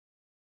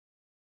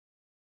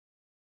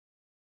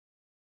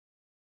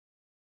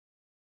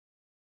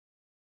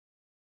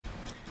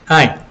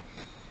Hi.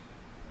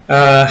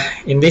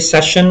 In this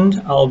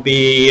session, I'll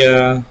be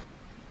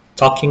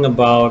talking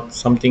about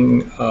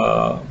something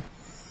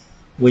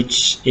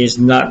which is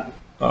not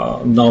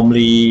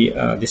normally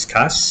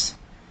discussed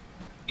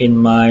in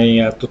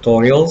my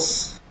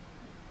tutorials.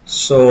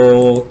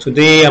 So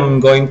today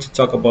I'm going to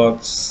talk about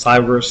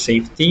cyber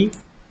safety,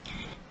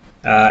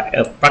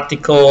 a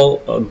practical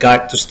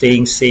guide to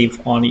staying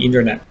safe on the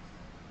internet.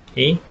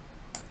 Okay.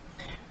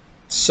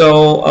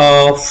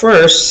 So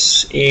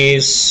first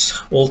is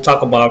we'll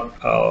talk about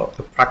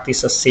the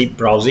practice of safe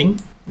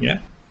browsing. Yeah.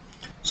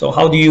 So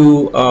how do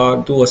you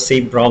do a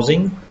safe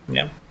browsing?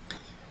 Yeah.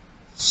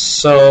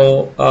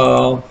 So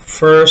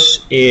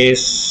first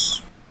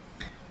is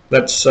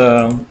let's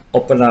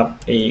open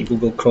up a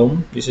Google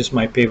Chrome. This is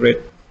my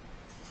favorite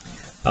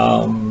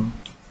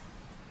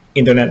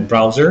internet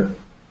browser.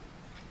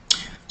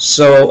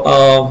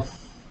 So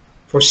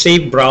for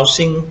safe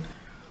browsing,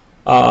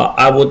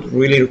 I would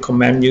really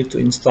recommend you to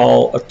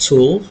install a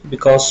tool,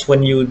 because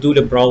when you do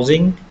the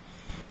browsing,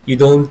 you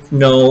don't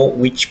know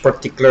which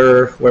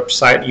particular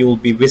website you will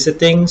be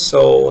visiting.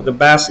 So the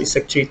best is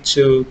actually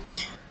to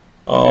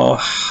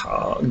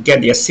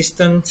get the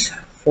assistant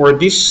for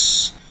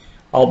this.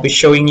 I'll be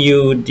showing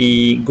you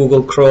the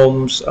Google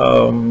Chrome's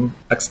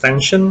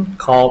extension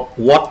called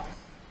Web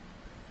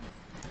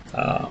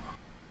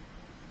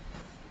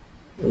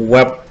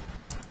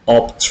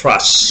of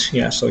Trust.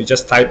 Yeah, so you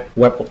just type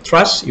Web of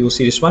Trust, you will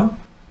see this one.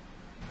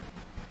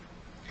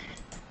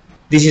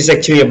 This is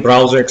actually a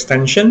browser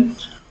extension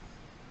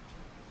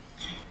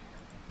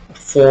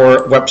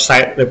for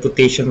website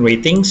reputation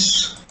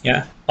ratings.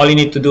 Yeah, all you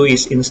need to do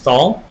is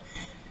install.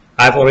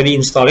 I've already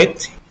installed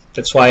it.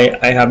 That's why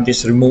I have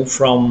this removed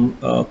from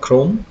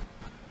Chrome.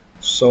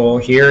 So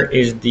here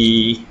is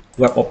the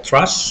Web of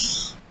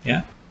Trust.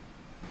 Yeah.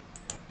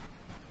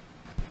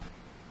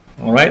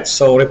 All right,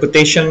 so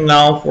reputation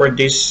now for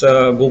this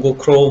Google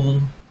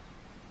Chrome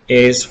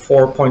is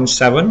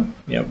 4.7,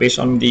 yeah, based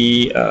on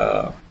the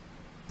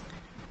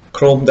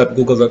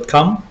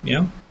chrome.google.com.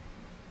 Yeah.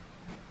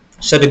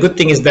 So the good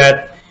thing is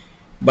that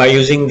by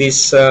using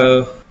this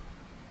WOT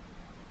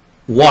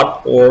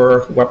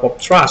or Web of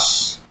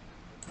Trust,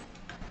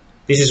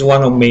 this is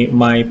one of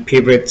my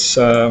favorites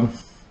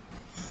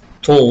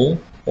tool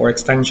or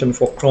extension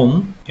for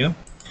Chrome. Yeah.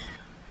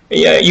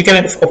 Yeah, you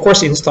can of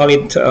course install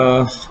it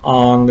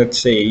on, let's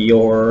say,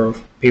 your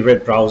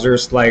favorite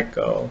browsers like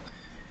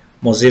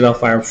Mozilla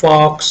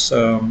Firefox,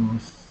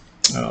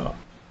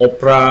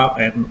 Opera,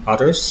 and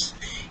others,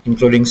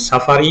 including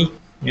Safari.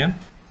 Yeah,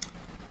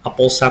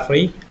 Apple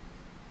Safari.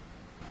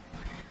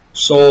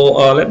 So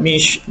let me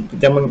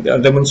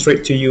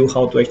demonstrate to you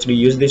how to actually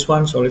use this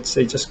one. So let's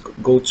say just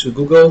go to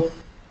Google,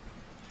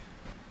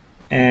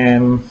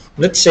 and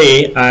let's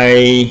say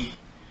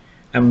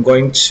I'm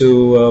going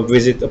to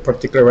visit a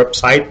particular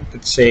website.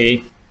 Let's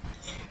say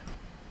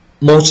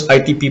most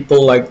IT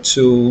people like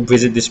to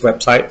visit this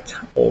website,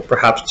 or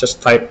perhaps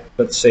just type,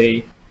 let's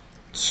say,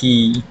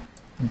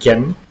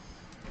 keygen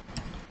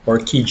or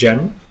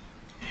keygen.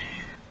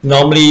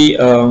 Normally,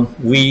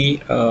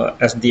 we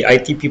as the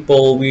IT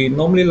people, we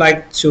normally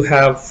like to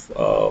have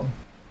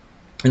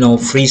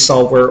free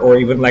software or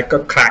even like a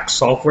crack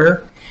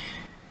software.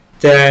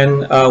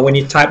 Then when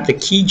you type the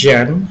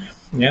keygen,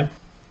 yeah,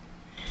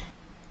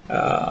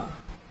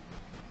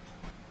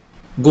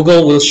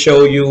 Google will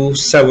show you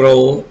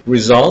several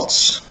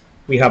results.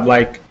 We have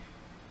like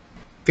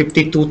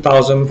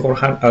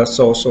 52,400.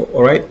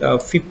 All right,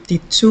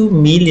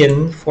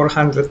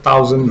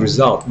 52,400,000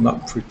 result,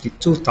 not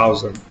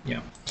 52,000.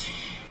 Yeah,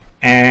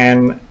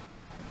 and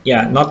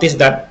yeah, notice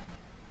that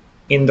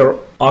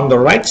on the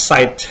right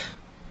side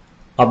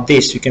of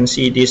this, you can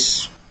see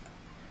this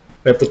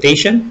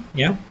reputation.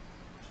 Yeah,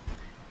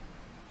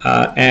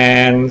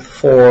 and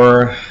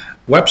for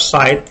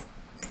websites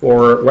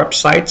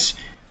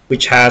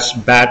which has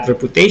bad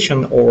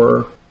reputation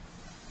or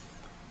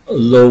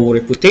low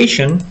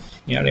reputation,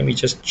 yeah, let me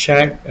just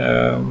check.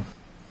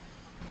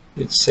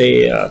 Let's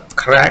say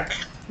crack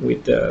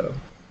with the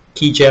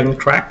keygen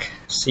crack,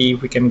 see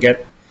if we can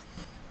get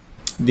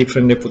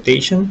different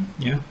reputation.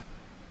 Yeah,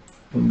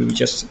 and we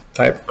just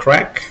type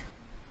crack,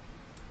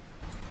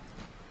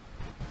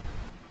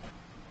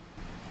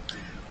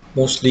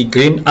 mostly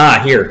green.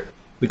 Here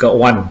we got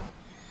one.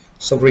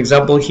 So for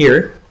example,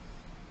 here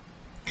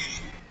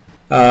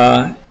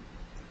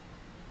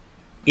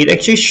it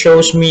actually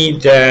shows me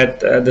that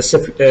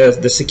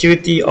the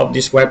security of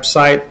this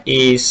website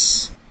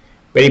is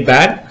very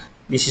bad.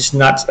 This is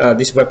not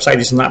this website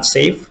is not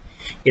safe.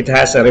 It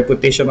has a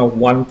reputation of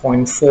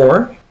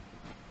 1.4.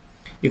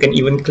 You can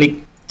even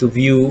click to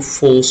view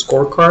full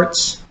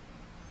scorecards.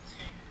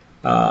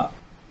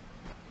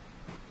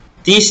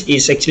 This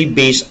is actually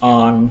based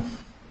on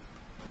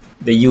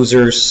the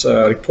user's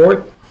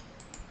report,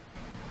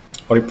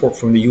 or report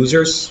from the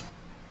users.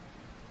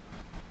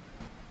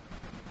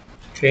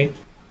 Okay.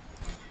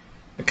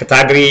 The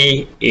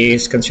category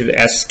is considered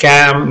as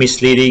scam,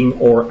 misleading,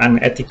 or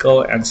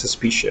unethical and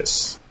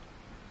suspicious.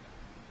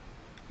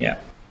 Yeah.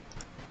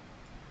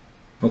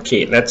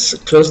 Okay, let's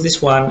close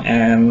this one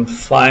and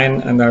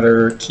find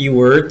another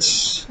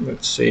keywords,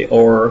 let's say,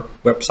 or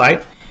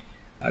website.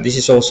 This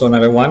is also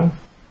another one.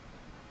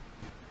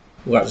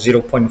 We got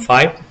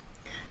 0.5,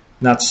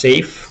 not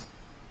safe.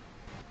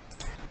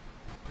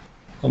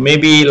 Or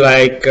maybe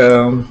like,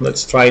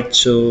 let's try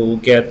to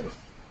get,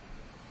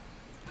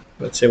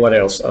 let's say what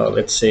else?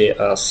 Let's say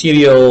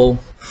serial,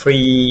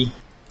 free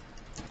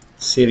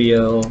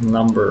serial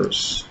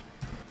numbers.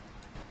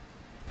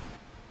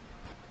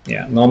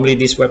 Yeah, normally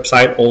this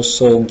website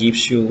also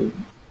gives you,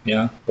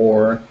 yeah,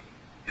 or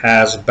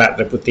has bad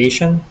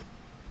reputation.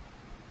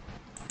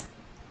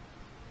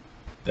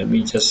 Let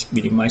me just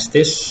minimize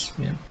this.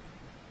 Yeah.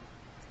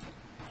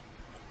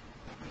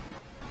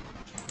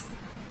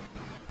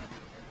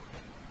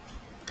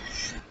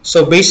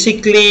 So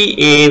basically,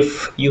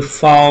 if you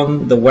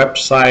found the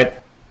website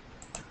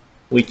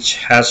which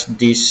has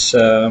this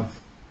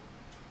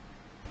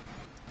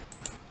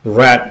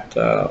red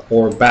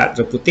or bad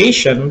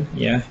reputation,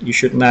 yeah, you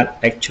should not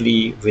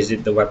actually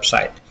visit the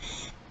website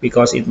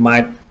because it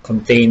might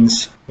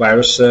contains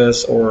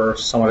viruses or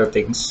some other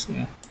things.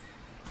 Yeah.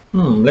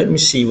 Let me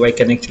see what I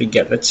can actually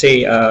get. Let's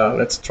say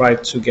let's try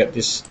to get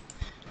this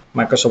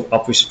Microsoft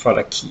Office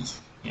product key.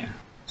 Yeah.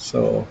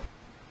 So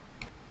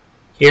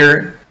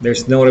here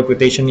there's no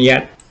reputation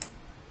yet.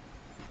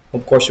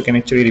 Of course, you can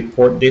actually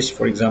report this.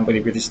 For example,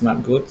 if it is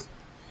not good,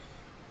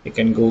 you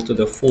can go to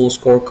the full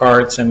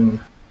scorecards and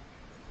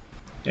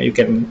you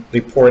can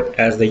report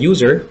as the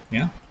user.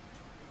 Yeah,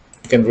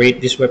 you can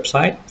rate this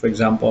website. For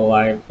example,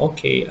 like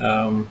okay,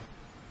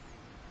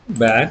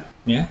 bad.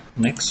 Yeah,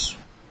 next.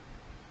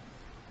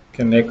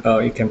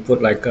 You can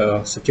put like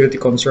a security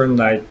concern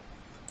like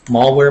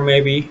malware,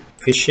 maybe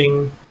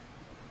phishing,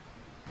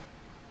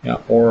 yeah,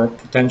 or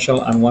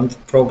potential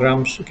unwanted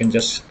programs. You can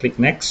just click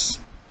next.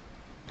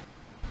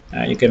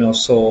 You can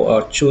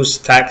also choose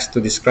tags to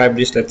describe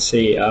this. Let's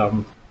say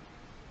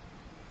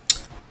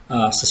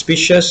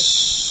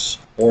suspicious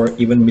or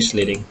even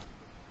misleading.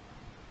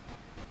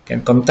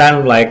 Can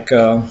contain like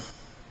I'm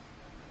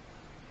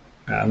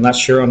not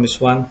sure on this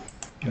one,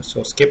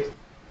 so skip.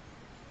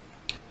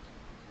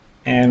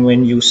 And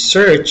when you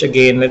search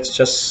again, let's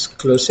just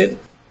close it.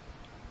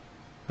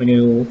 When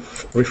you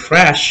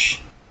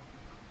refresh,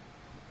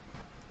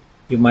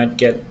 you might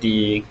get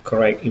the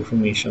correct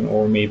information,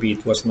 or maybe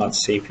it was not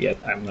safe yet.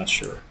 I'm not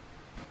sure.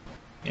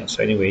 Yeah,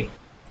 so anyway,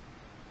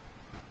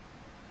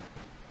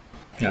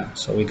 yeah,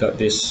 so we got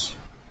this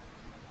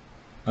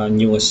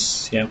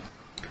newest, yeah,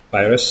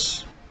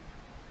 virus.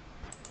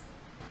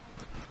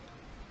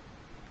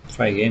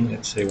 Try again.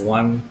 Let's say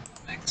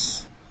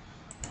 1x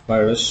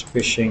virus,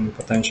 phishing,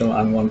 potential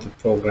unwanted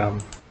program,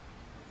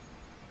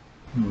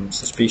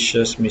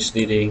 suspicious,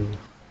 misleading.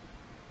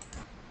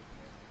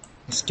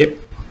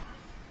 Skip.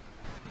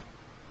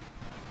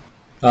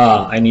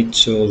 I need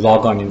to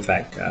log on, in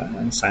fact,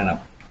 and sign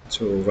up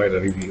to write a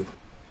review.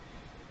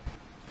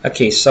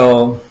 Okay,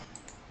 so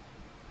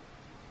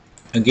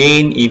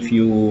again, if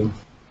you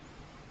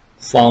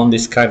found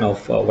this kind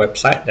of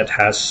website that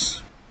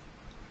has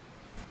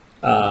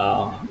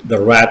the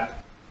red,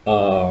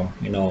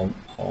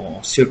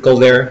 circle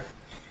there,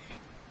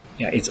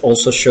 yeah, it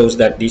also shows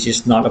that this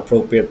is not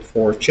appropriate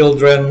for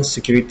children.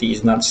 Security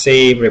is not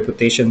safe.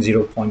 Reputation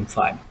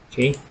 0.5.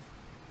 Okay.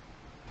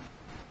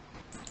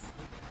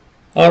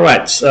 All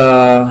right,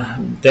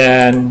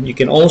 then you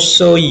can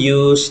also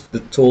use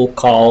the tool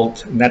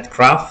called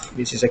Netcraft.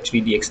 This is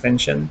actually the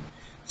extension.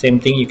 Same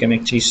thing, you can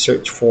actually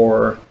search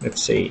for,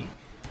 let's say,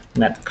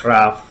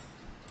 Netcraft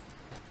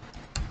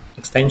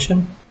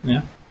extension.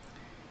 Yeah.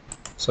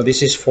 So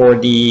this is for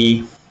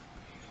the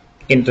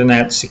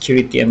internet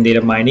security and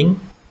data mining.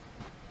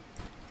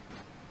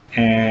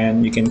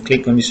 And you can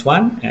click on this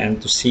one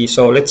and to see.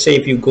 So let's say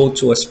if you go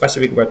to a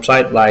specific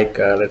website, like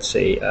let's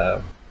say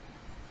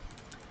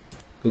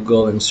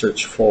Google, and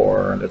search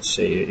for, let's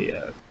say,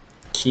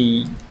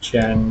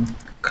 keygen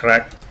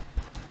crack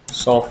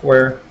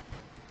software.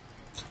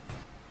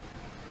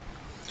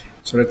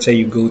 So let's say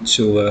you go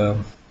to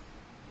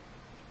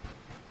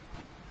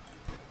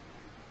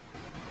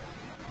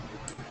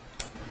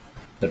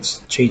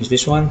let's change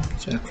this one,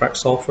 so crack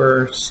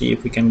software, see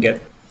if we can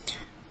get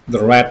the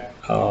red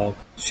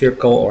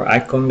circle or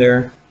icon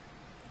there.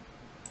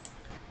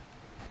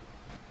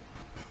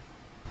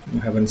 I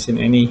haven't seen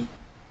any.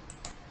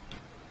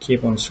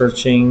 Keep on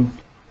searching.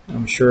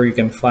 I'm sure you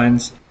can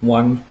find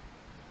one.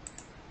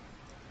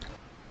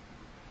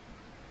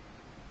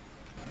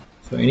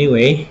 So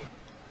anyway,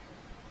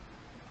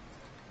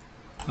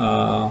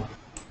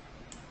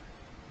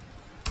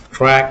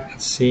 crack,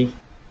 let's see.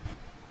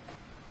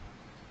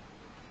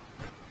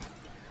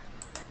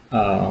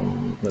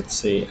 Let's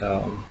see.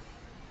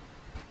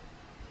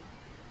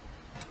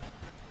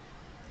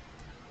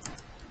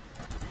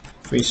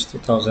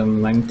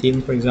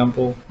 2019, for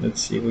example.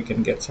 Let's see if we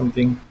can get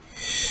something.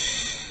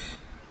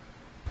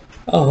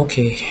 Oh,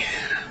 okay.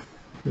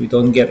 We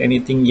don't get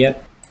anything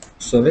yet.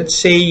 So let's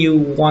say you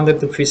wanted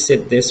to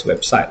visit this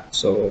website.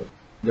 So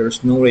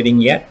there's no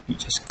rating yet. You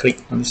just click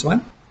on this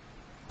one.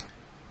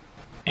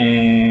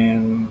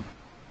 And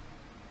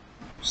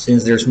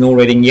Since there's no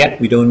rating yet,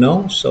 we don't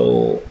know.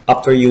 So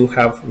after you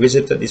have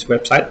visited this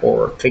website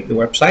or click the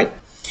website,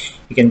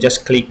 you can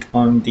just click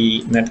on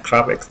the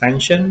Netcraft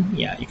extension.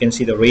 Yeah, you can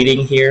see the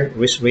rating here.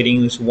 Risk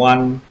rating is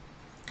 1.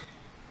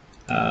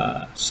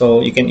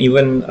 So you can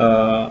even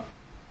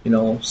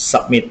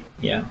submit,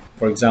 yeah,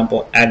 for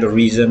example, add a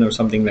reason or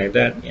something like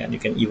that. Yeah, you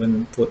can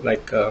even put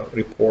like a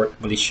report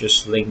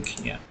malicious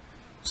link. Yeah,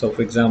 so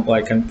for example,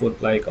 I can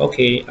put like,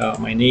 okay,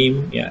 my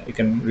name. Yeah, you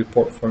can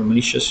report for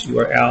malicious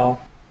URL.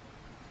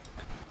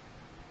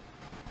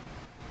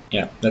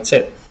 Yeah, that's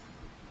it.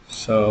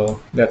 So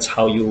that's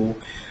how you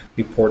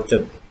report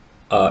it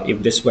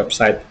if this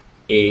website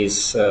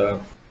is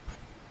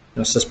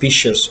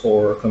suspicious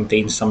or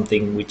contains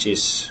something which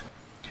is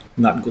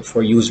not good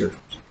for user.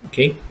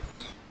 Okay,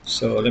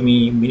 so let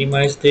me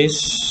minimize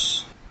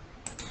this.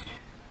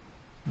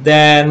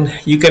 Then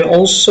you can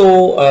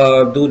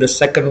also do the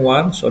second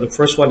one. So the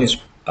first one is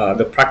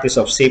the practice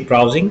of safe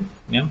browsing.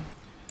 Yeah,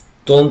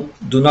 do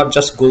not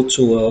just go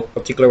to a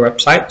particular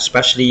website,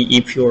 especially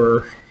if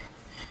you're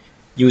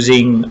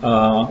using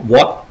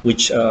WAT,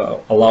 which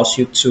allows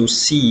you to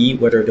see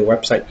whether the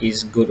website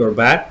is good or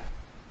bad.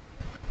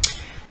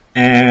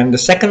 And the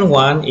second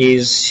one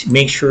is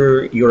make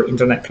sure your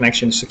internet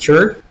connection is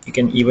secure. You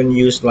can even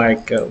use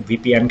like a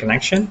VPN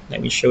connection.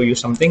 Let me show you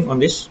something on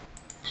this.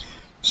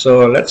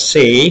 So let's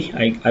say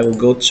I will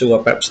go to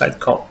a website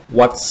called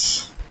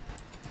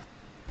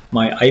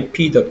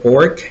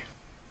WhatsMyIP.org.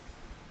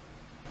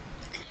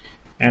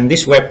 And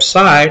this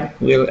website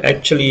will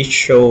actually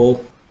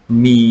show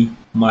me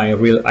my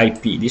real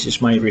IP. This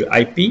is my real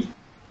IP.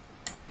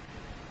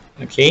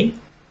 Okay.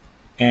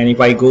 And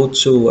if I go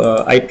to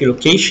IP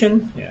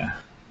location, yeah,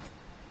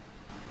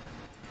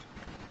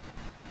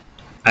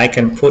 I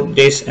can put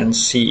this and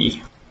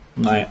see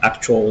my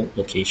actual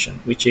location,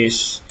 which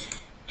is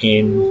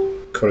in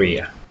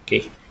Korea.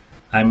 Okay,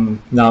 I'm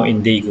now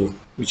in Daegu,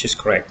 which is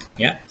correct.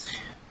 Yeah.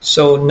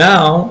 So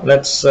now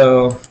let's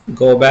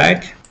go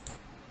back.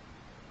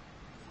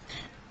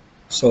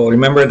 So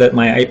remember that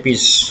my IP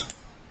is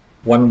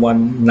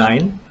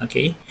 119.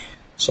 Okay,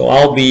 so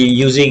I'll be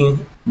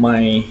using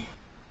my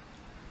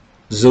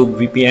Zug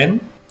VPN,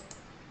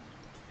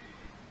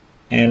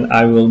 and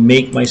I will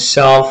make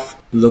myself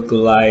look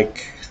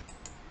like,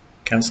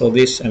 cancel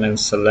this and then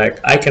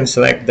select. I can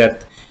select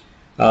that.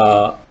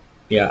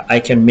 Yeah, I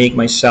can make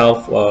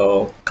myself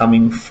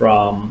coming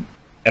from,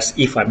 as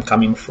if I'm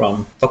coming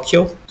from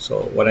Tokyo.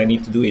 So what I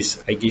need to do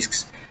is I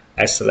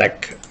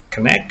select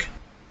connect.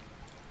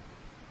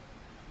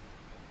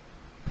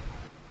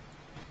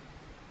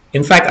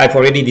 In fact, I've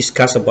already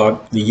discussed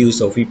about the use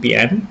of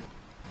VPN,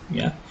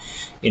 yeah,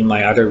 in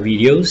my other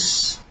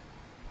videos.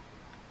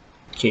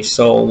 Okay,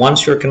 so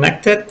once you're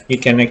connected, you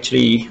can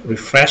actually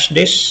refresh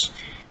this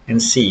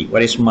and see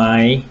what is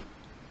my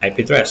IP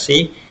address.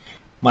 See,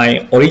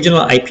 my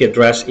original IP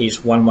address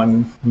is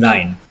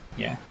 119.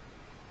 Yeah,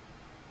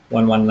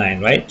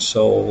 119, right?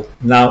 So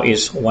now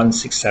is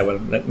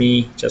 167. Let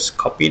me just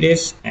copy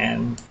this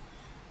and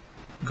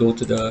go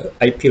to the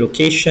IP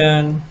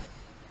location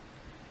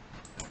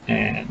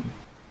and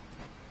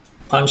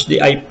punch the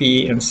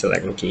IP and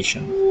select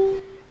location.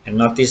 And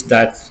notice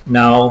that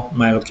now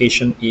my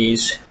location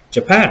is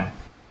Japan.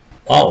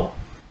 Wow.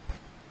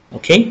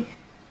 Okay,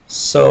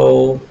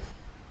 so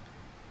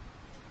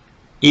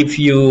if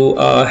you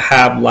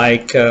have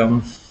like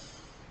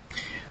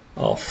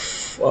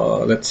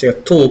let's say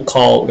a tool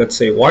called, let's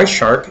say,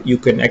 Wireshark, you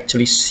can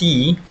actually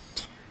see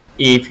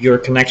if your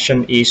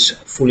connection is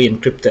fully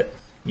encrypted.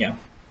 Yeah.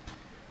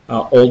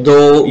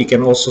 Although you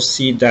can also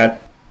see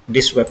that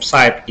this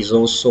website is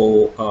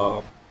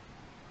also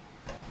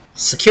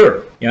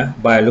secure, yeah,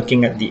 by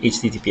looking at the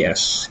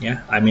HTTPS.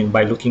 Yeah, I mean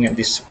by looking at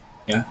this,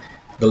 yeah,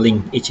 the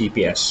link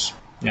HTTPS.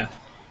 Yeah,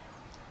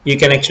 you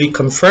can actually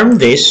confirm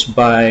this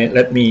by,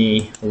 let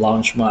me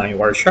launch my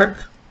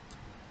Wireshark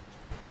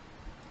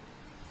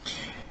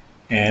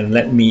and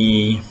let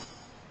me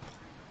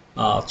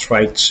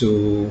try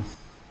to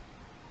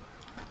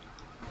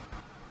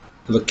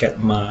look at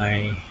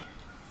my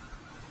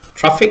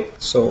traffic.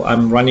 So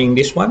I'm running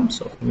this one,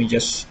 so let me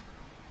just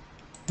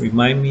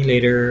remind me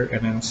later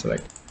and then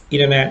select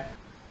internet.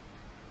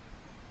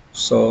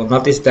 So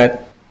notice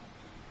that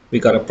we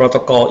got a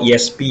protocol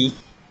ESP,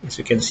 as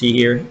you can see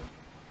here,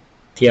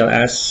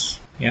 TLS,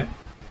 yeah,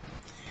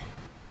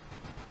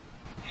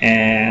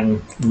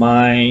 and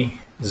my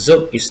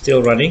Zug is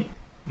still running.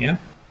 Yeah,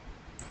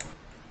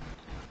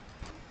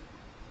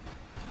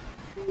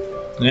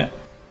 yeah.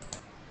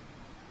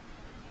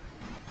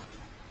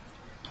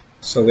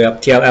 So we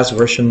have TLS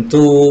version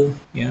 2.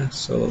 Yeah,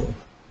 so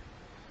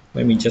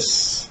let me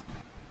just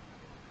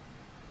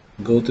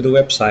go to the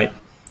website.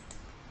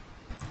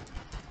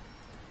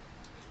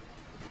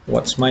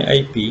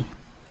 WhatsMyIP,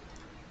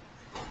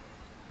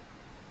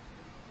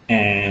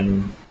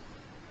 and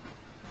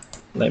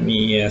let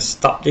me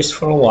stop this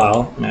for a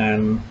while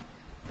and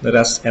let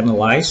us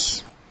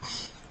analyze.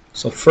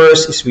 So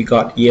first is we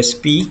got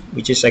ESP,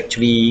 which is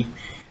actually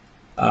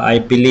I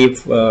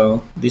believe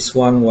this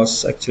one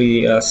was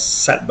actually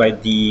set by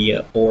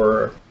the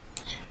or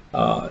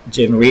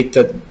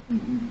generated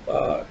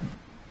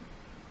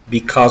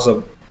because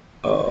of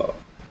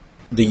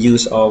the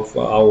use of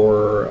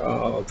our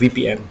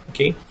VPN.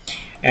 Okay,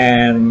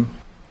 and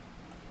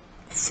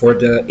for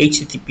the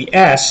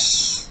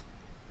HTTPS,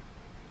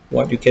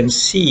 what you can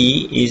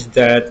see is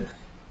that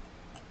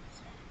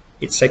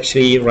it's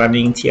actually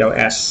running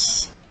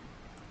TLS.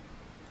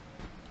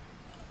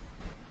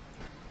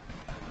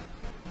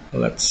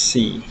 Let's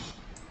see.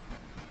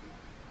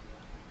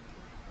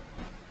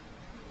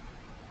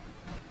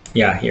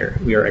 Yeah, here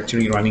we are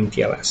actually running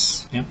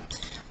TLS, yeah,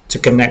 to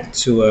connect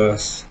to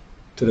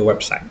the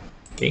website.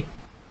 Okay.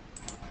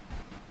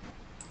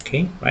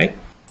 Okay, right?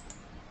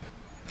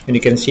 And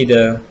you can see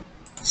the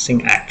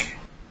sync ACK.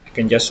 I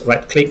can just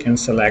right click and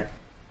select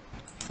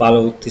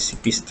follow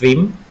TCP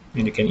stream,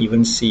 and you can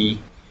even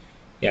see,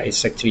 yeah,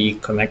 it's actually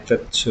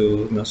connected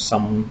to, you know,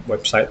 some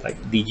website like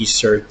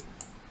DigiCert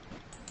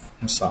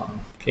and so on.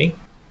 Okay,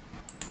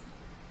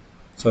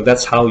 so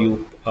that's how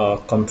you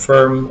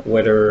confirm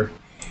whether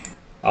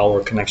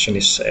our connection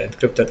is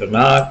encrypted or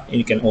not. And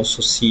you can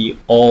also see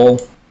all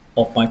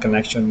of my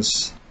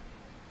connections,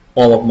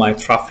 all of my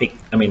traffic.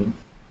 I mean,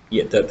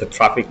 yeah, the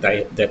traffic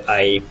that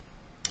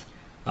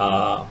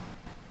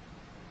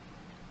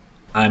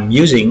I'm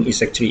using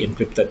is actually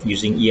encrypted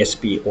using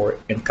ESP or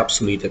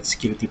encapsulated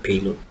security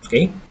payload.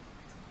 Okay,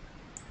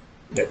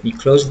 let me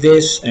close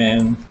this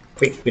and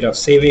quick without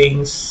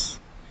savings.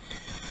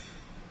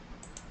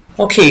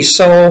 Okay,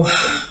 so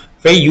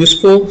very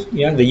useful,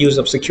 yeah, the use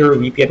of secure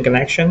VPN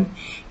connection.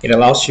 It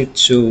allows you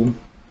to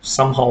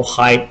somehow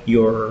hide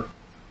your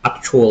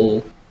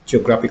actual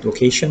geographic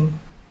location,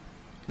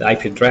 the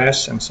IP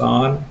address, and so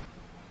on.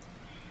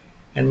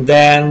 And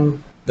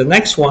then the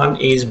next one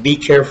is be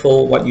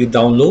careful what you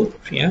download,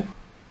 yeah,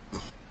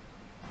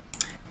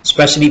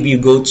 especially if you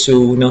go to,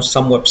 you know,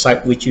 some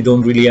website which you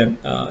don't really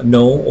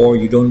know, or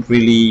you don't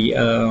really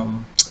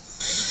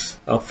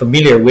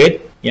familiar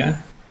with,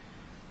 yeah.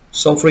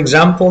 So for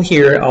example,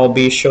 here I'll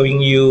be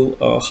showing you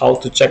how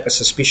to check a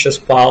suspicious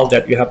file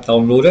that you have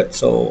downloaded.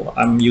 So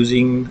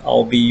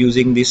I'll be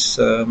using this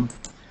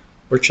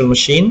virtual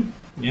machine,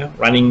 yeah,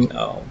 running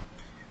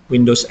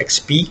Windows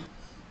XP.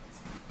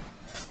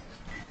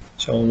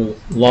 So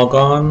log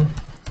on.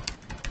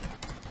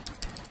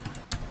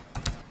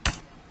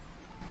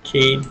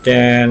 Okay,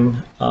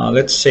 then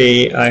let's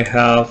say I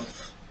have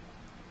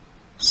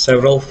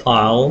several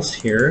files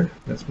here.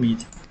 Let me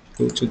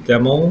go to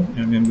demo,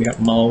 and then we have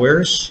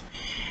malwares,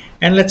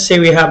 and let's say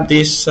we have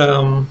this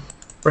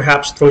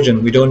perhaps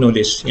Trojan. We don't know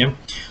this, yeah.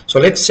 So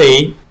let's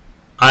say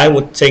I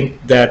would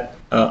think that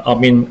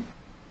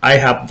I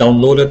have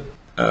downloaded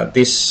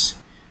these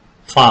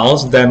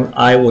files, then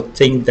I would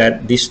think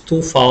that these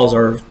two files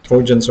are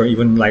Trojans or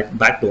even like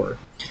backdoor.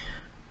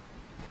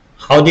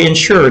 How do you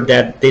ensure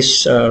that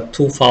these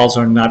two files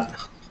are not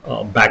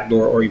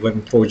backdoor or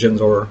even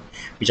Trojans, or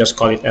we just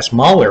call it as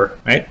malware,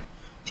 right?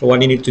 So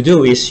what you need to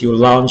do is you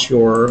launch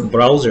your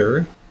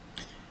browser,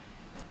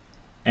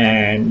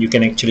 and you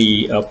can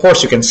actually, of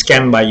course, you can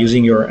scan by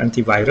using your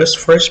antivirus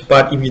first,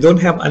 but if you don't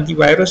have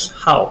antivirus,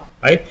 how,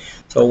 right?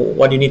 So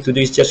what you need to do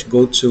is just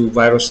go to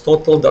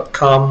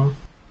virustotal.com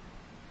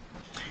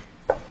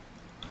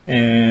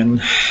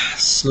and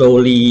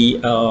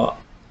slowly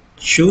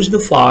choose the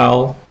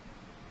file,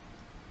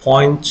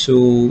 point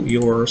to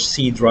your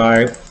C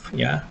drive,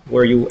 yeah,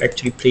 where you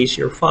actually place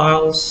your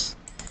files.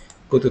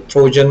 Go to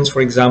Trojans,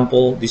 for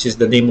example. This is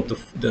the name of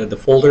the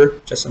folder,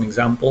 just an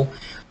example.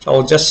 So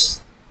I'll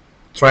just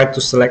try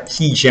to select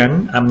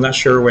keygen. I'm not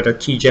sure whether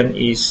keygen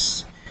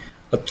is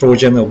a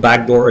Trojan or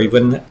backdoor or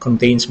even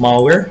contains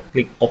malware.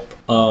 Click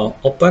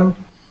open,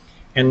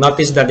 and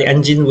notice that the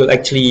engine will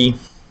actually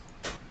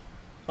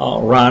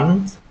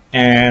run,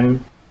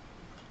 and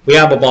we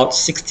have about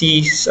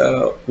 68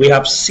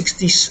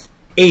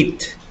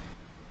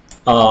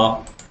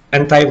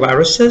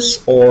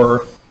 antiviruses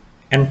or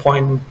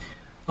endpoint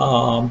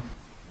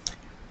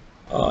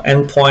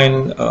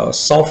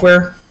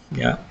software,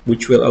 yeah,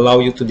 which will allow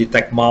you to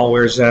detect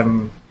malwares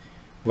and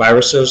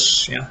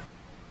viruses, yeah.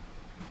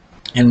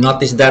 And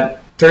notice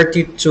that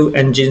 32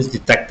 engines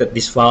detected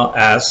this file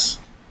as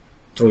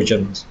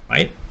Trojans,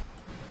 right?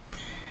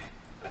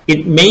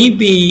 It may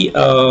be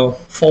a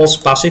false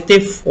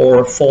positive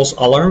or false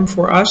alarm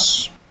for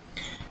us,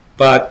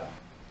 but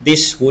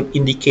this would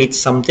indicate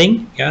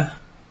something, yeah.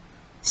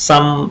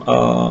 Some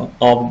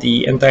of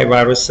the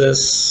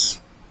antiviruses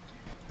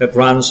that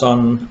runs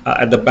on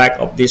at the back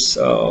of this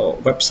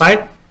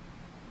website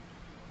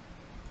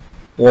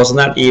was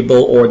not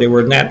able, or they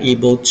were not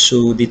able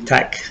to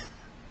detect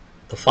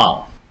the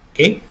file.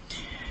 Okay.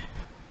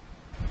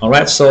 All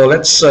right. So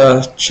let's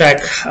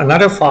check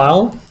another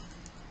file.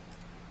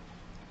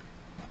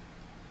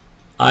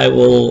 I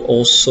will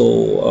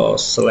also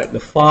select the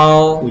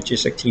file, which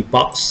is actually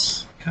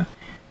box. Yeah.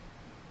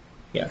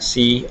 Yeah.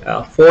 See,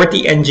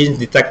 40 engines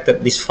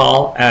detected this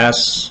file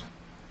as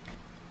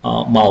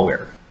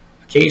malware.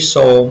 Okay,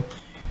 so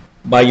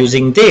by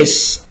using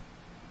this,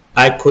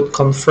 I could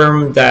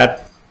confirm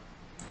that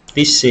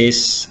these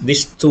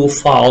two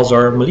files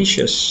are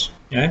malicious.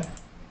 Yeah.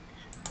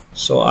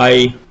 So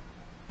I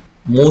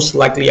most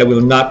likely I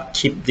will not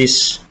keep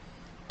these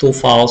two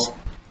files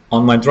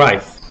on my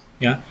drive,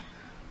 yeah,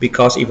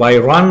 because if I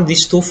run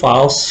these two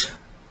files,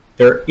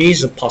 there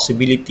is a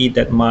possibility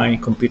that my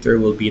computer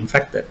will be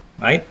infected,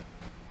 right?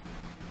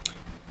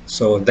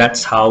 So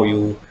that's how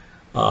you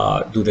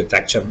do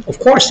detection. Of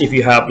course, if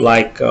you have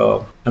like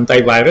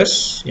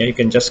antivirus, yeah, you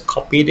can just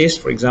copy this,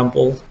 for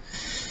example,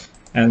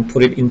 and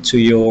put it into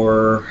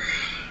your,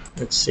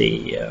 let's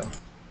say,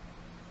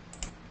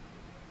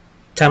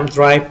 temp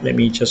drive. Let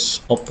me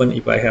just open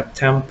if I have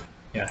temp.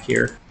 Yeah,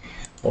 here.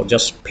 I'll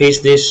just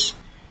paste this,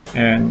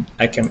 and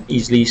I can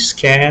easily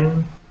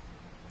scan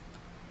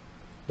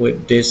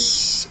with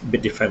this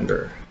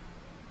Bitdefender.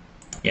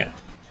 Yeah.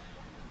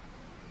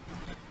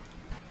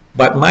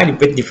 But my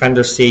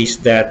Bitdefender says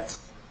that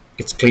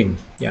it's clean.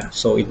 Yeah.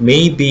 So it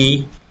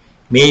maybe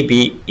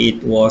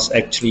it was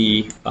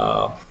actually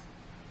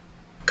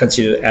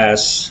considered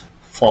as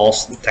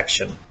false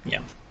detection.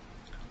 Yeah.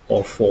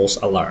 Or false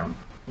alarm.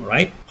 All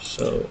right.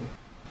 So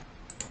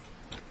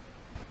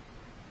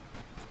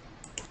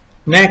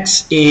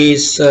next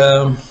is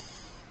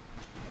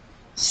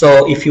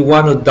so if you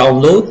want to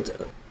download,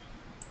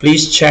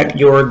 please check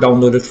your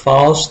downloaded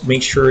files.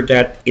 Make sure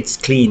that it's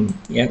clean.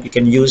 Yeah, you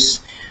can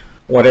use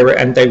whatever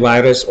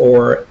antivirus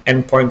or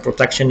endpoint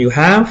protection you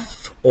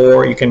have,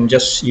 or you can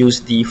just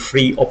use the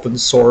free open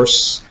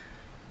source,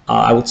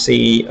 I would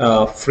say,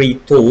 free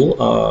tool,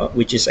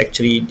 which is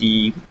actually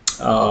the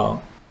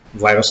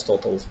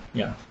VirusTotal.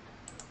 Yeah,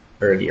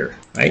 earlier,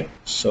 right?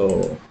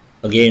 So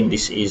again,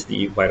 this is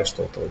the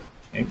VirusTotal.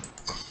 Okay.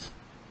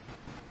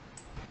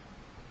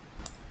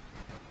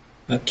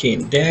 Okay,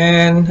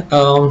 then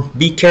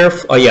be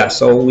careful. Oh yeah,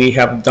 so we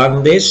have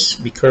done this.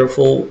 Be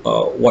careful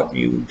what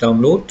you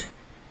download.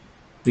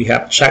 We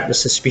have checked the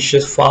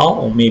suspicious file,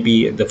 or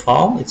maybe the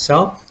file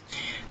itself.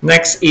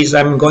 Next is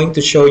I'm going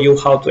to show you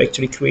how to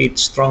actually create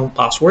strong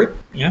password.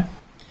 Yeah,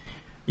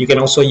 you can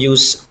also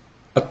use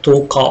a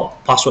tool called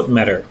Password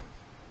Meter.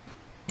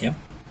 Yeah,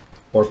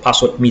 or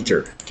Password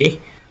Meter. Okay,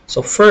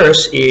 so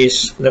first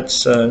is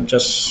let's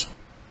just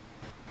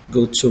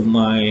go to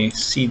my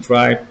C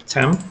drive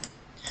temp.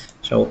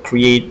 So I'll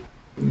create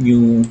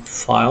new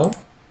file.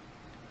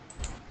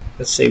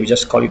 Let's say we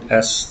just call it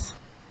as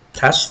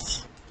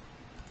test.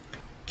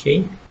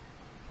 Okay,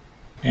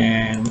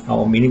 and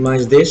I'll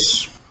minimize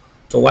this.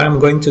 So what I'm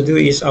going to do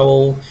is I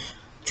will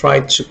try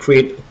to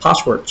create a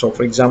password. So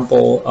for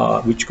example,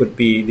 which could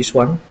be this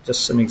one,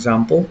 just an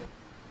example.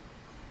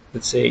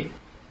 Let's say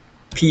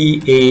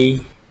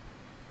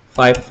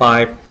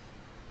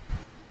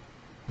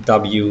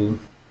PA55W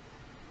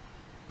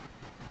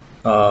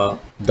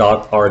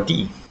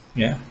 .rd.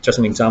 Yeah, just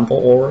an example,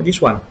 or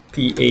this one,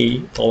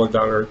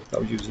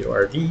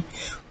 PA$W0RD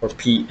or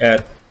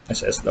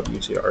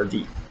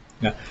P@SSW0RD.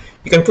 Yeah,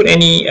 you can put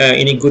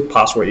any good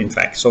password, in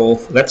fact. So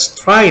let's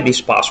try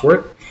this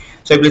password.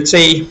 So let's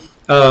say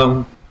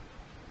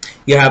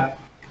you have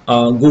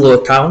a Google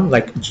account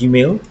like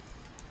Gmail.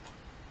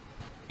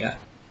 Yeah,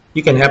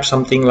 you can have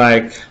something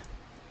like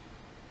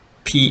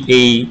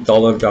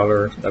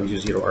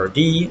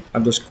PA$W0RD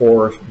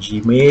underscore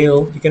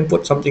Gmail. You can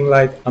put something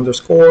like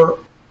underscore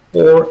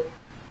or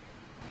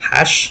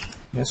hash,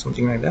 yeah,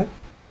 something like that,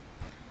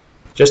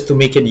 just to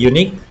make it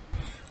unique.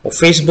 Or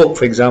Facebook,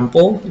 for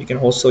example, you can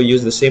also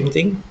use the same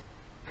thing.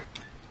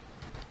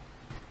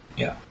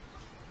 Yeah,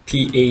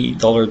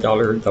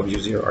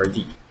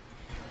 PA$W0RD.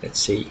 Let's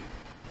say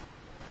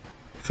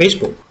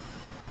Facebook.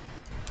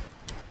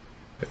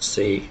 Let's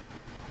say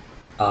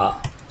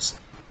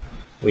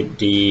with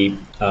the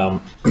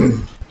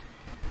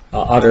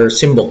other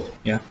symbol.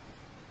 Yeah,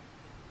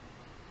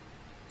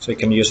 so you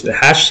can use the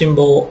hash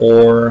symbol,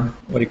 or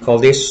what do you call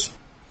this,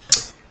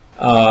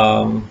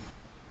 I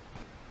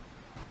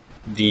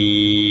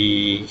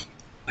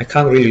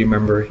can't really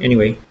remember.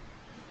 Anyway,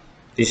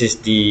 this is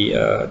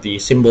the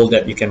symbol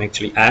that you can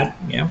actually add.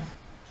 Yeah,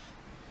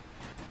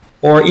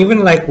 or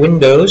even like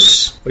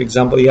Windows, for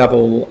example, you have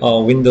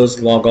a Windows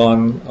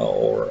logon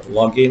or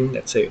login.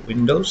 Let's say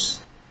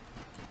Windows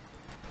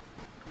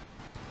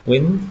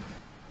Win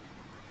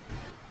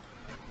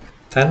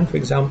 10, for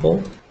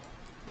example.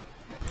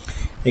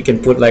 You can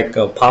put like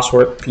a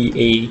password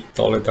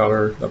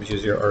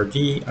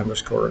PA$W0RD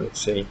underscore,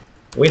 let's say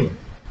win.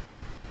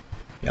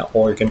 Yeah,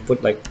 or you can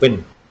put like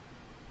win.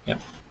 Yeah,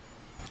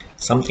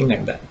 something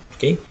like that.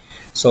 Okay,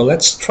 so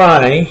let's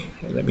try.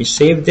 Let me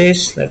save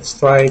this. Let's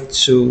try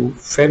to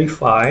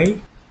verify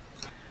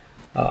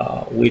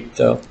with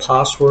the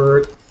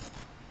password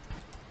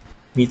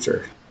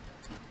meter.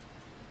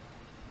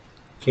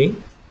 Okay,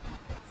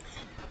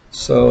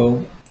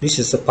 so this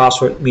is the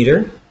password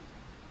meter.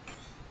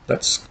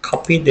 Let's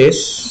copy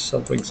this.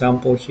 So for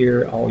example,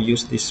 here I'll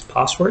use this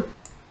password.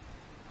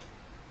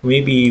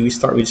 Maybe we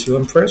start with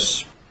 1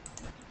 first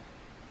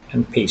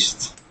and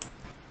paste.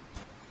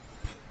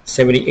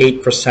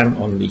 78%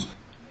 only.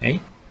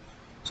 Okay,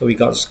 so we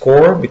got a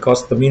score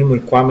because the minimum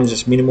requirements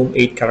is minimum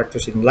 8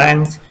 characters in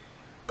length,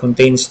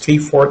 contains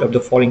 3/4 of the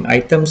following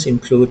items,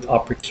 include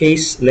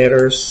uppercase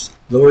letters,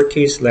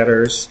 lowercase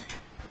letters,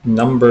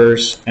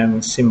 numbers,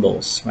 and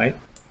symbols, right?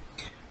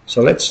 So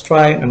let's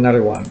try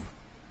another one,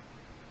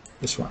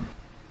 this one.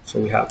 So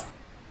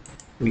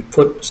we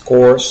put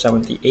score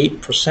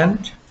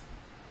 78%,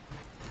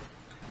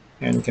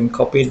 and you can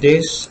copy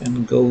this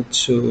and go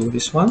to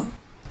this one,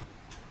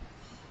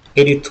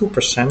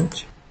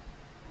 82%.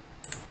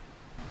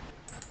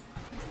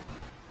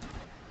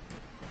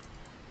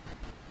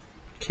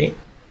 Okay,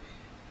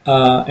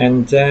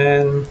 and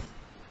then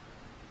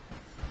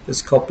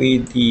let's copy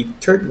the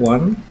third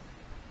one.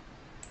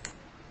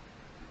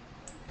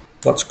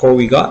 What score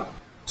we got?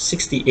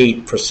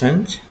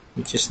 68%,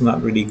 which is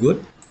not really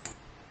good.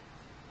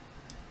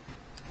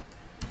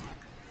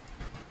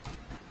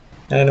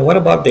 And what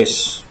about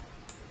this?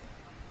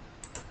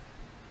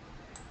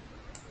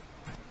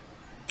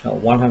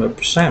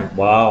 100%.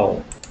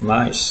 Wow,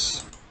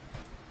 nice.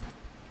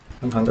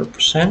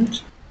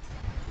 100%.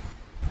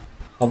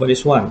 How about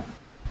this one?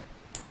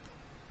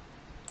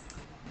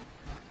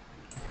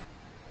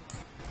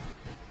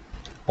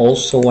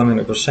 Also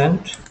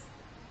 100%.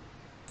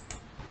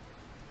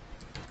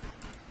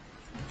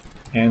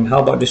 And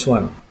how about this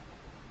one?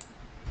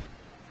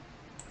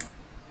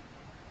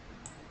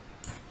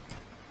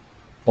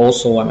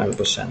 Also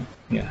 100%.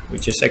 Yeah,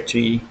 which is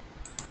actually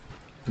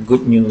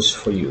good news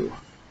for you.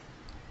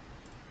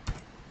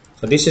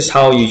 So this is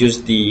how you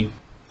use the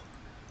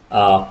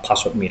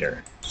password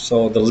meter.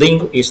 So the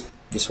link is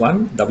this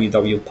one,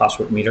 www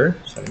password meter.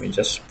 So let me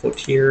just put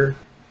here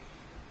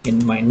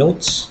in my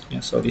notes.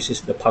 Yeah, so this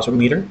is the password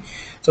meter.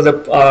 So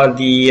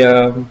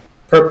the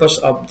purpose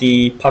of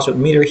the password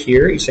meter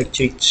here is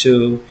actually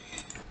to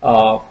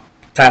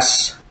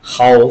test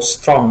how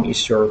strong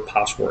is your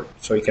password.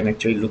 So you can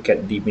actually look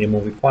at the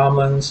minimum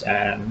requirements,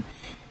 and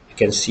you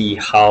can see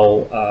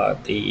how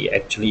they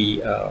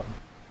actually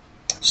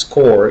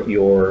score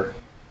your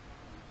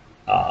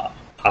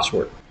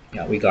password.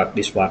 Yeah, we got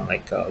this one,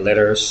 like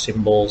letters,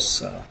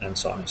 symbols, and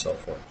so on and so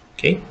forth.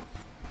 Okay.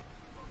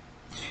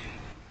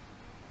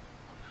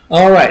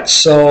 All right,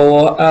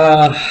 so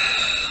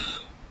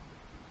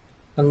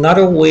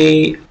another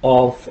way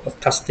of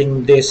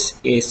testing this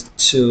is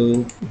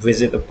to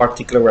visit a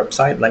particular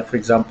website, like for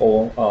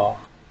example,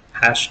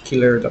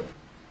 hashkiller.co.uk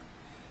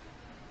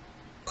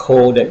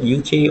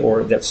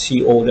or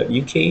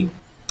 .co.uk.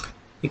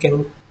 You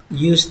can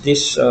use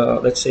this,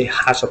 let's say,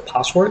 hash a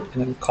password,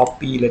 and then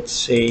copy, let's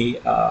say,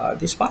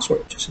 this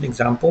password, just an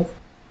example.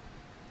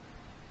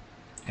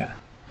 Yeah.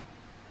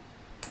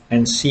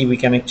 And see, we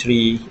can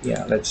actually,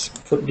 yeah, let's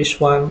put this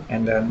one,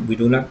 and then we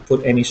do not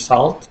put any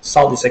salt.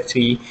 Salt is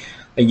actually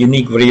a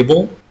unique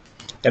variable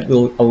that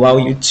will allow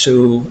you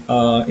to,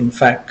 in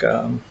fact,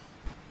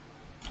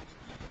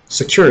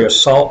 secure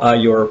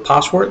your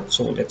password.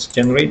 So let's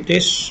generate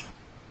this.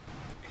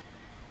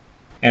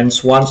 And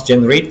once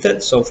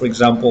generated, so for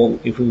example,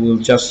 if we will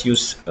just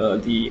use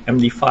the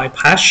MD5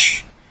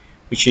 hash,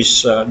 which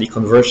is the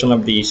conversion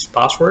of this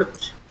password,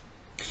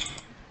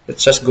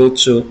 let's just go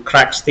to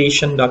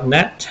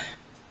crackstation.net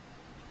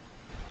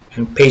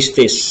and paste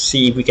this.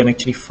 See if we can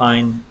actually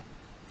find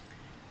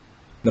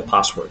the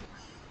password.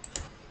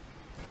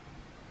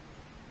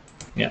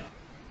 Yeah,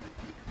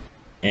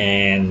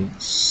 and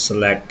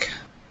select.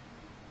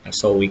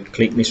 So we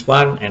click this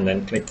one and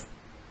then click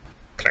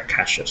crack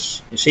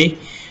hashes. You see,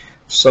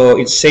 so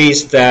it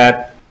says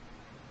that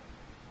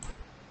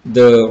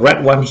the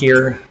red one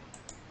here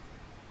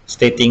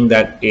stating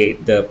that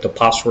the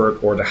password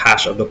or the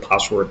hash of the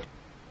password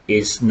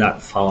is not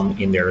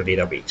found in their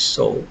database.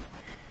 So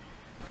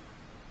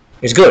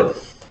it's good.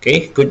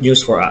 Okay, good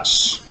news for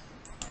us.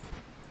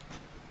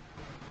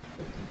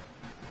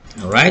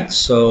 All right,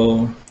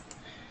 so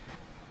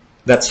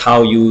that's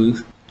how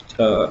you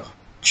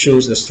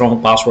choose the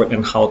strong password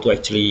and how to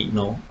actually,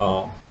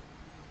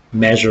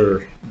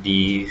 measure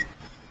the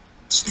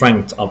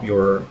strength of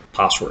your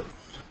password.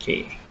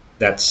 Okay,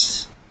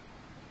 that's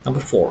number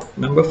 4.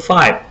 Number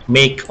 5,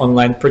 make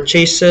online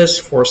purchases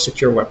for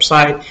secure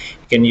website.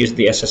 You can use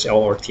the SSL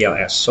or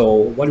TLS. So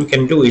what we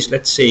can do is,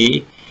 let's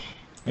say,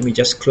 let me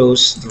just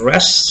close the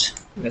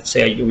rest. Let's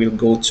say you will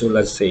go to,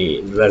 let's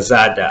say,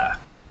 Lazada,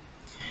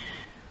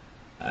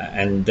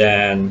 and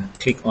then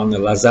click on the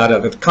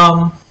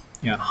lazada.com.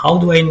 Yeah, how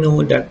do I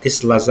know that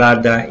this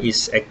Lazada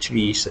is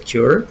actually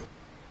secure?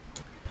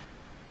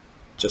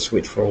 Just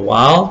wait for a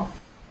while.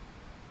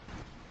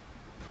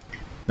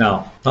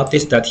 Now,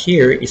 notice that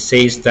here it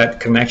says that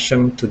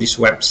connection to this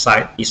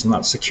website is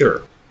not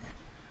secure,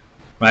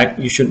 right?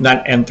 You should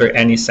not enter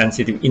any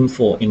sensitive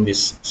info in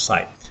this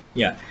site.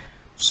 Yeah.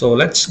 So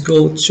let's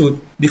go to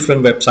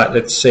different website.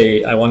 Let's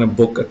say I want to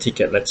book a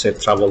ticket. Let's say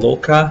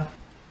Traveloka.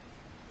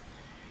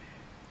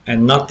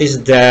 And notice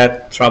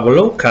that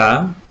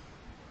Traveloka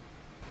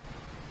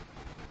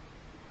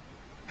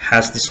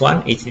has this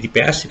one,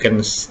 HTTPS. You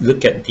can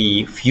look at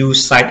the view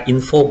site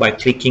info by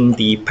clicking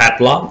the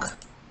padlock.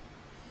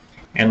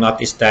 And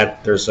notice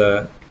that there's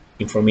a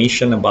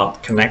information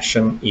about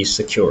connection is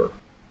secure,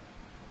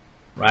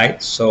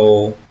 right?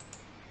 So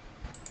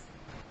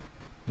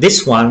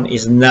this one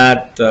is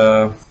not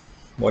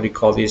what do you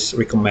call this,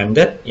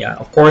 recommended. Yeah,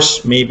 of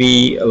course,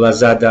 maybe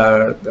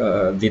Lazada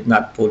did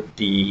not put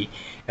the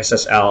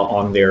SSL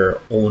on their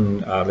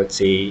own, let's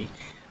say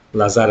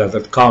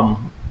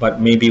lazada.com,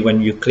 but maybe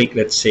when you click,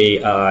 let's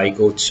say I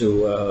go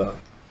to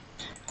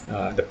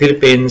the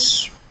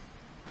Philippines,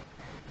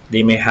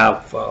 they may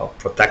have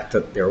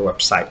protected their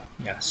website.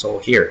 Yeah, so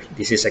here,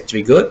 this is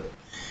actually good.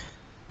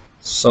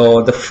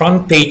 So the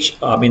front page,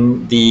 I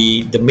mean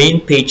the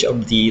main page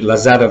of the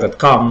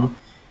lazada.com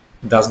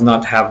does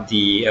not have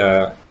the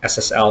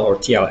SSL or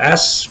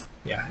TLS.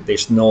 Yeah,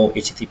 there's no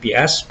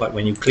HTTPS, but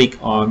when you click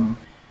on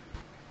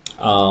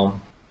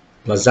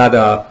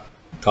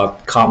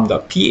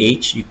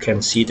lazada.com.ph, you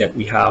can see that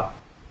we have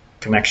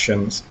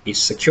connections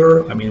is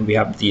secure. I mean, we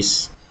have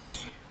this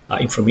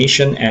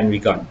information, and we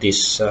got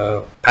this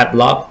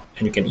padlock,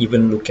 and you can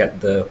even look at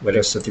the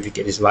whether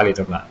certificate is valid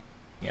or not.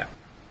 Yeah.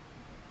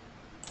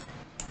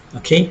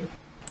 Okay,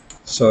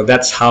 so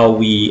that's how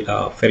we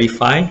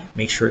verify.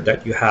 Make sure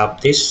that you have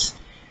this.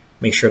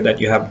 Make sure that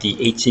you have the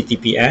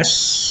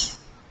HTTPS.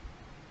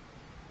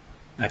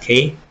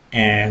 Okay,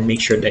 and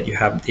make sure that you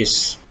have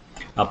this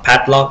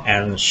padlock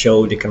and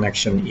show the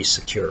connection is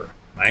secure,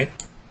 right?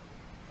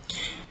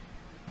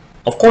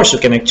 Of course, you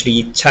can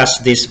actually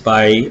test this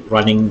by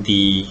running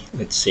the,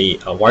 let's say,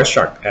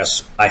 Wireshark,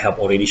 as I have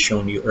already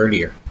shown you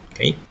earlier.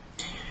 Okay.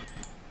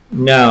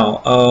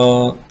 Now,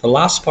 the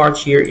last part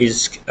here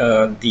is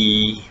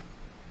the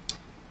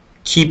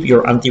keep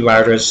your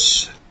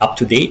antivirus up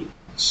to date.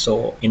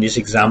 So in this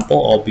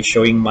example, I'll be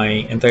showing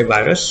my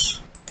antivirus.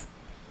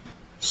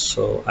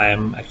 So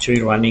I'm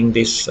actually running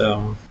this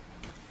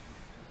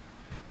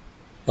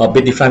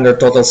Bitdefender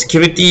Total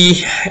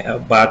Security,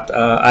 but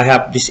I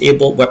have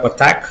disabled web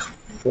attack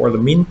for the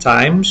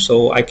meantime,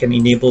 so I can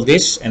enable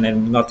this, and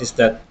then notice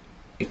that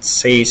it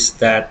says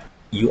that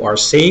you are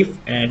safe,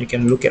 and you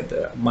can look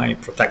at my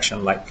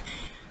protection. Like,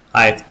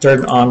 I've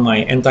turned on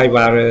my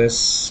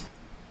antivirus,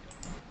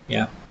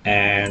 yeah,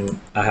 and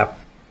I have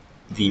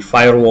the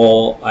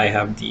firewall, I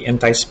have the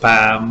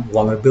anti-spam,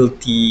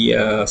 vulnerability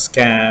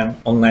scan,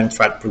 online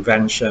threat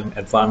prevention,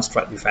 advanced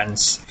threat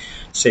defense,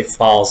 safe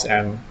files,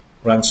 and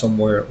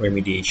ransomware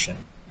remediation.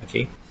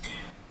 Okay,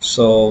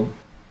 so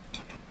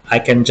I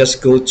can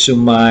just go to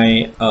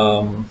my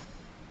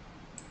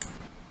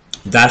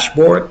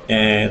dashboard,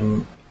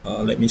 and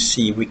let me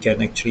see, we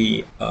can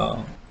actually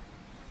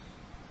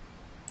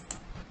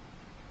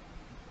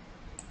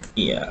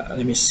yeah,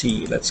 let me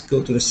see, let's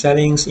go to the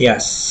settings.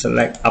 Yes,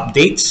 select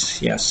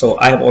updates. Yeah, so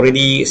I have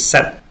already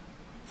set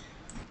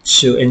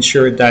to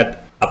ensure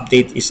that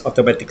update is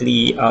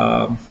automatically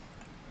what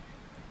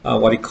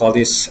do you call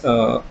this,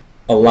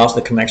 allows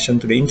the connection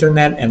to the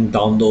internet and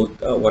download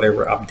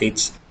whatever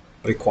updates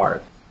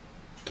required.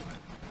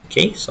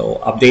 Okay,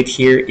 so update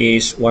here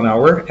is 1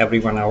 hour, every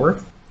 1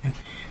 hour,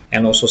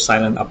 and also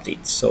silent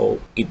update, so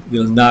it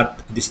will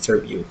not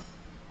disturb you.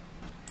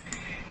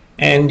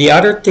 And the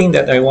other thing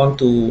that I want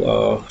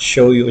to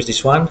show you is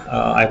this one.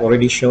 I've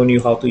already shown you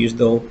how to use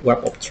the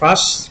Web of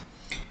Trust,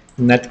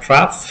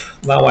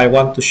 Netcraft. Now I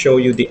want to show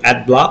you the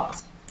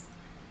Adblock.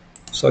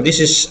 So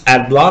this is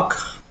Adblock.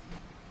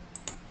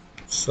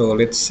 So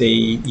let's say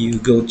you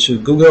go to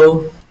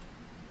Google.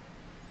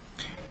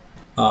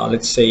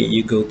 Let's say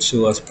you go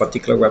to a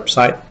particular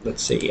website.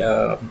 Let's say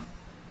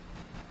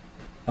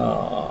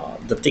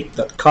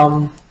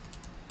thetick.com.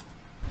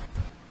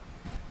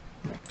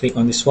 Click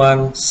on this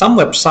one. Some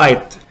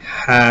website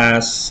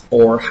has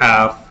or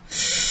have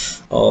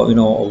you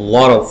know, a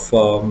lot of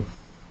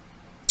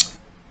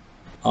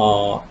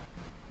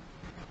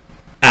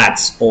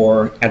ads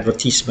or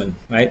advertisement,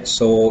 right?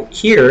 So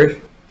here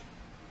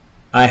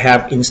I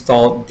have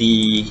installed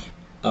the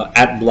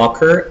ad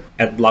blocker,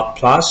 Adblock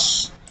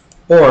Plus,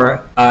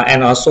 or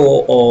and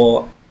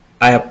also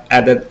I have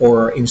added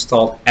or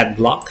installed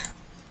Adblock.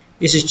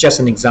 This is just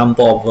an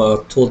example of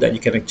a tool that you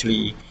can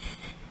actually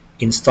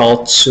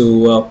install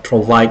to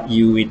provide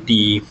you with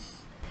the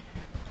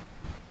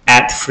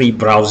ad-free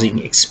browsing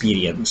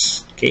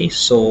experience. Okay,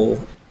 so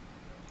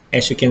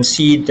as you can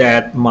see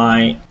that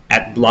my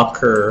ad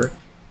blocker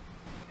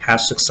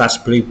has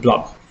successfully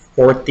blocked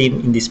 14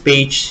 in this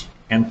page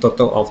and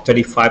total of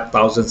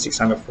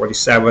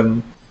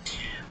 35,647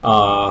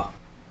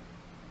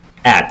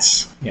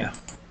 ads. Yeah,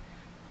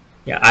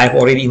 I've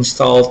already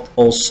installed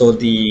also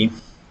the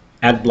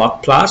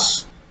Adblock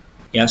Plus.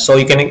 Yeah, so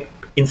you can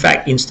in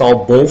fact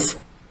install both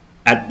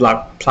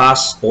Adblock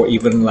Plus or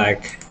even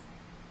like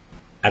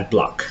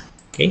Adblock.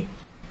 Okay,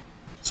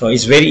 so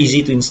it's very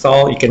easy to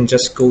install. You can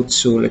just go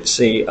to, let's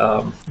say,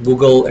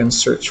 Google and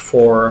search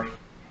for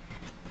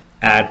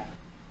Adblock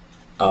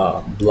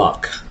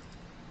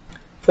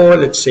for,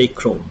 let's say,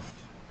 Chrome.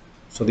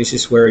 So this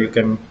is where you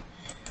can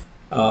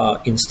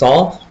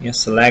install. Yeah,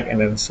 select and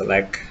then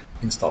select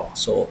install.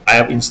 So I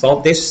have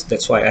installed this.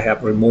 That's why I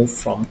have removed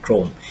from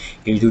Chrome.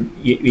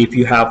 If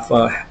you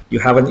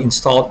haven't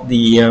installed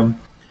the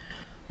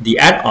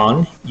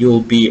add-on,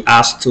 you'll be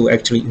asked to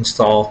actually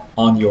install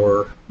on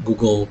your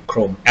Google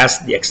Chrome as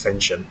the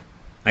extension,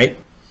 right?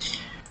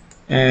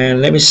 And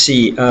let me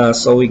see.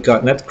 So we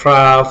got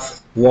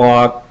Netcraft.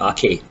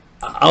 Okay.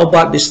 how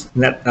about this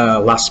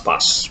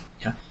LastPass?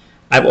 Yeah,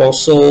 I've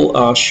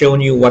also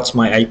shown you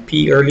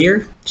WhatsMyIP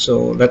earlier,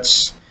 so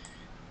let's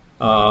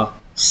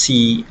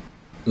see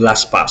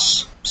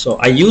LastPass. So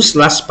I use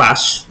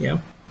LastPass. Yeah.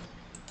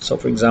 So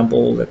for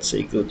example, let's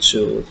say go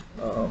to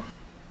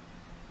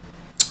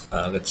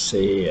let's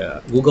say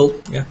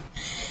Google. Yeah.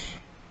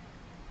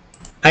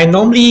 I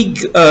normally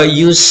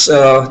use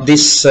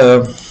this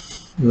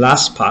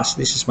LastPass.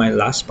 This is my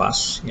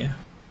LastPass. Yeah.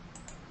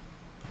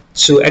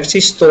 To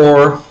actually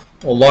store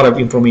a lot of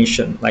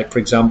information, like for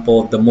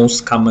example, the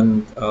most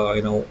common,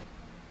 the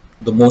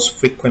most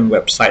frequent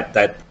website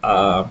that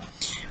I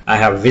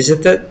have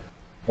visited,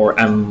 or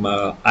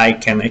I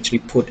can actually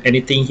put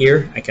anything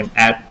here. I can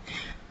add.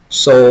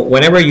 So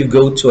whenever you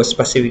go to a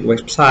specific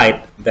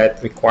website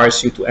that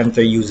requires you to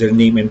enter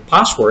username and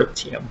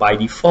password, yeah, by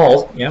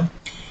default, yeah,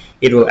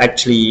 it will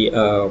actually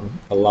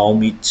allow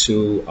me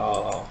to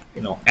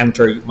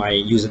enter my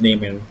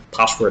username and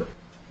password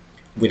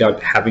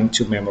without having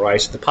to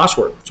memorize the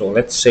password. So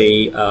let's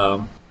say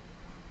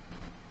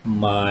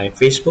my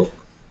Facebook,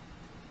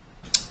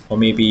 or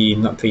maybe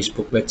not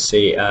Facebook, let's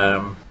say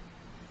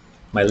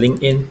my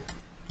LinkedIn.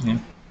 Yeah.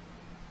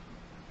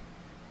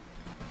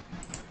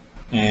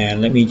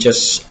 And let me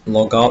just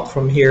log out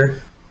from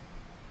here.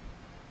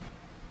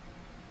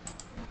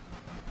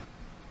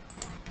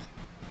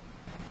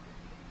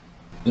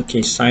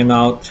 Okay, sign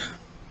out.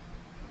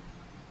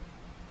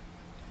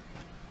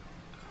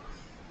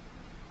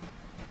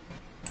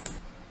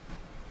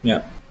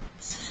 Yeah.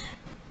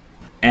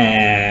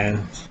 And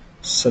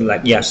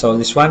select, yeah, so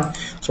this one.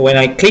 So when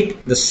I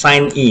click the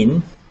sign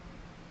in,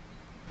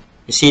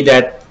 you see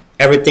that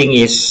everything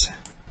is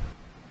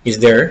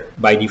there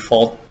by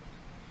default.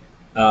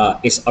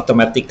 Is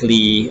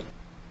automatically,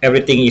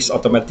 everything is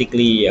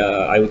automatically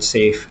I would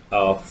say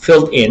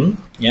filled in.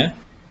 Yeah.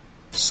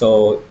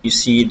 So you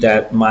see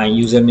that my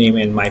username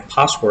and my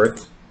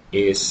password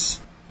is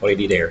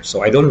already there.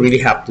 So I don't really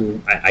have to,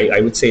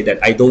 I would say that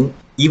I don't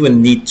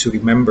even need to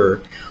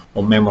remember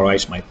or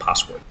memorize my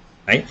password,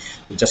 right?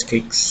 You just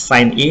click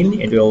sign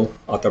in, it will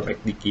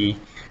automatically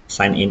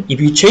sign in. If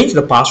you change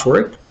the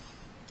password,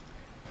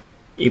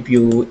 if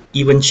you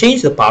even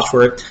change the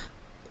password,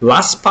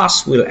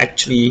 LastPass will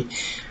actually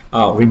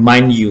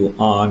remind you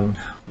on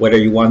whether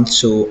you want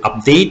to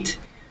update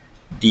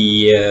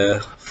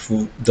the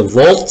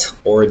vault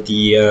or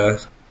the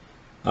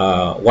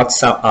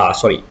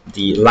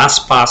the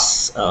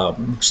LastPass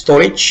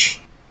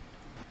storage,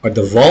 or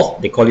the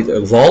vault. They call it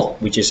a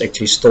vault, which is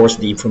actually stores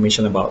the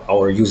information about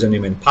our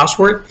username and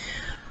password.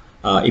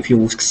 If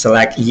you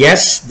select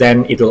yes,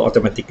 then it will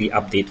automatically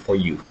update for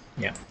you.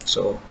 Yeah,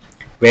 so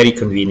very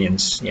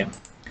convenient. Yeah.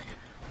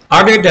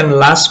 Other than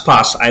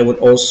LastPass, I would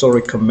also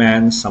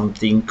recommend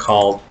something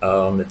called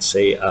let's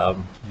say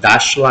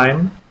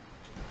Dashlane.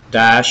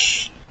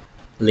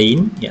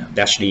 Yeah,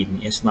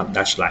 Dashlane. It's not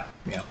Dashline.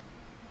 Yeah.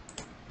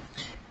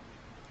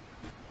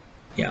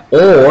 Yeah.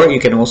 Or you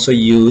can also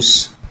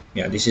use,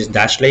 yeah, this is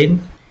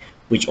Dashlane,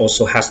 which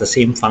also has the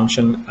same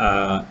function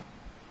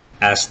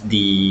as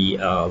the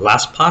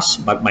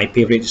LastPass, but my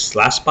favorite is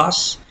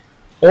LastPass.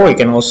 Or you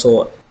can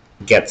also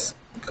get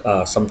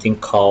something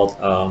called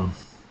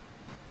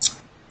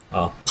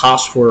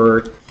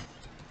password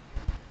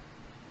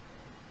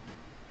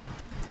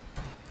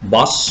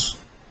boss.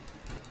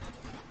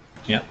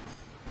 Yeah,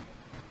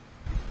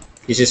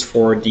 this is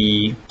for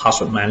the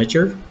password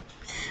manager,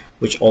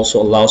 which also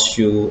allows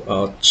you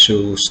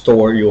to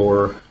store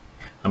your,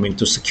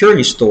 to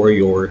securely store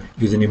your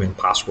username and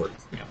password.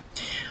 Yeah.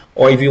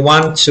 Or if you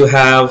want to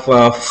have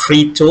a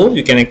free tool,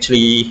 you can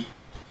actually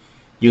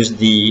use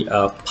the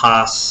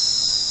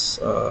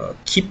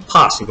Keep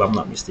Pass, if I'm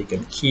not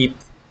mistaken. Keep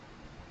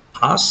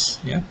Pass,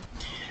 yeah,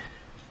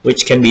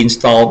 which can be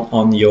installed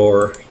on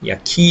your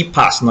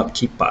KeePass, not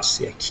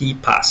KeepPass,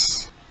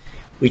 KeePass,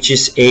 which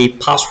is a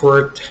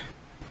password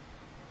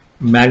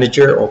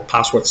manager or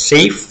password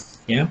safe.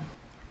 Yeah,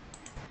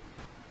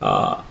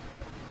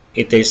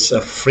 it is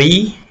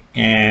free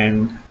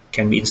and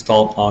can be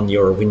installed on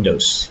your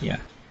Windows. Yeah,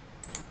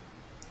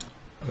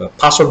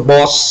 Password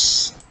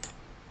Boss,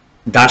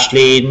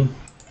 Dashlane,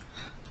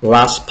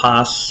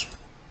 LastPass,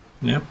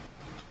 yeah,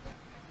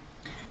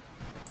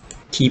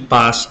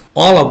 KeePass.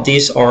 All of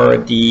these are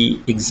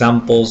the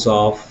examples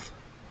of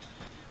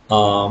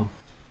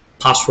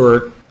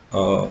password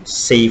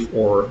safe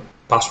or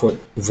password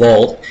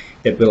vault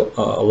that will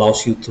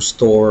allows you to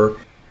store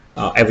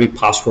every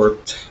password,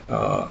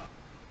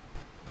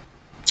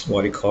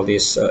 what do you call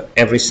this,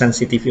 every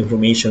sensitive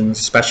information,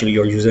 especially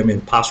your username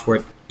and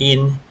password,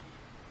 in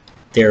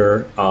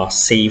their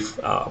safe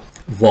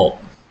vault.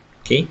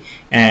 Okay,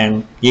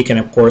 and you can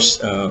of course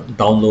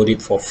download it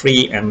for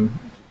free and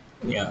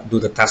do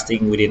the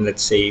testing within,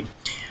 let's say,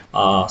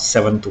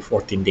 7 to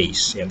 14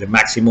 days. Yeah, the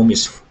maximum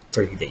is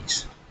 30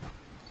 days.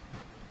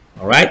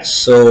 All right,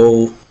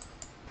 so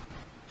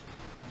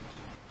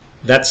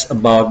that's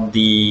about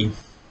the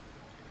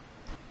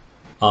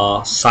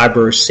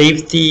cyber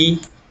safety,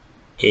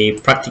 a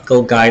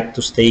practical guide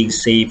to staying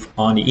safe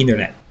on the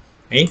internet.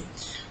 Okay,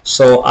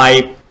 so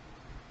I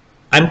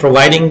I'm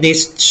providing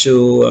this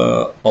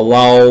to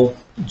allow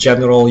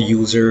general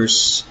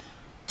users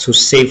to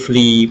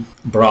safely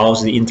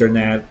browse the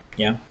internet,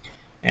 yeah,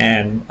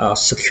 and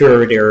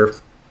secure their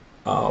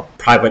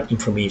private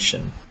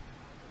information.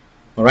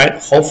 All right,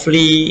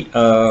 hopefully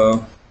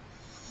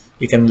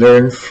you can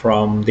learn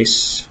from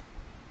this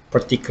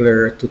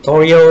particular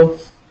tutorial,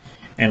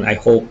 and I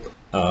hope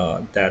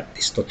that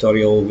this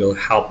tutorial will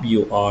help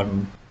you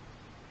on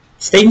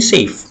staying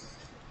safe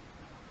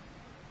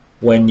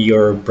when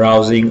you're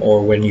browsing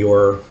or when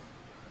you're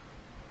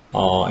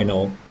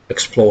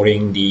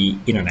exploring the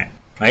internet,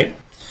 right?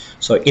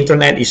 So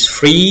internet is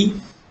free,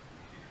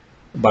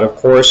 but of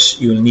course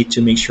you'll need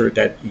to make sure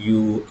that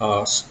you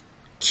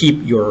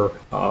keep your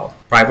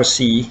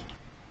privacy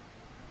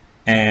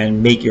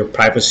and make your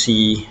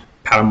privacy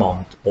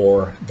paramount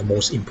or the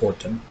most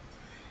important.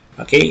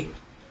 Okay,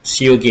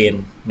 see you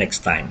again next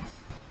time.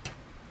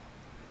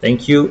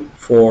 Thank you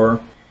for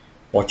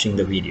watching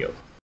the video.